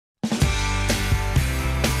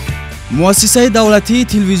муассисаи давлатии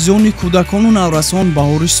телевизиони кӯдакону наврасон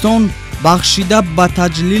Баҳористон бахшида ба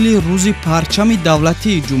таҷлили рӯзи парчами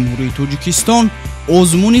давлатии ҷумҳурии Тоҷикистон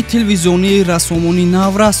озмуни телевизионии расомони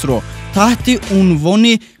наврасро таҳти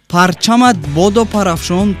унвони Парчамат бодо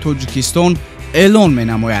парафшон Тоҷикистон эълон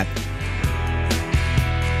менамояд.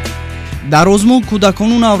 дар озмун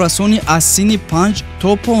кӯдакону наврасони аз синни 5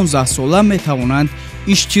 то 15 сола метавонанд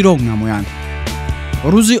иштирок намоянд.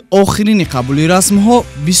 рӯзи охирини қабули расмҳо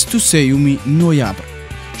 23 ноябр.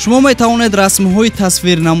 шумо метавонед расмҳои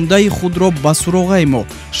тасвирнамудаи худро ба суроғаи мо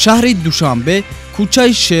шаҳри Душанбе,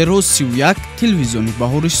 кӯчаи Шеро 31, телевизиони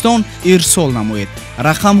Баҳористон ирсол намоед.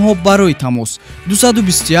 рақамҳо барои тамос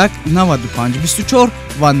 221 95 24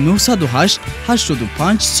 ва 908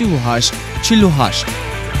 85 38 48.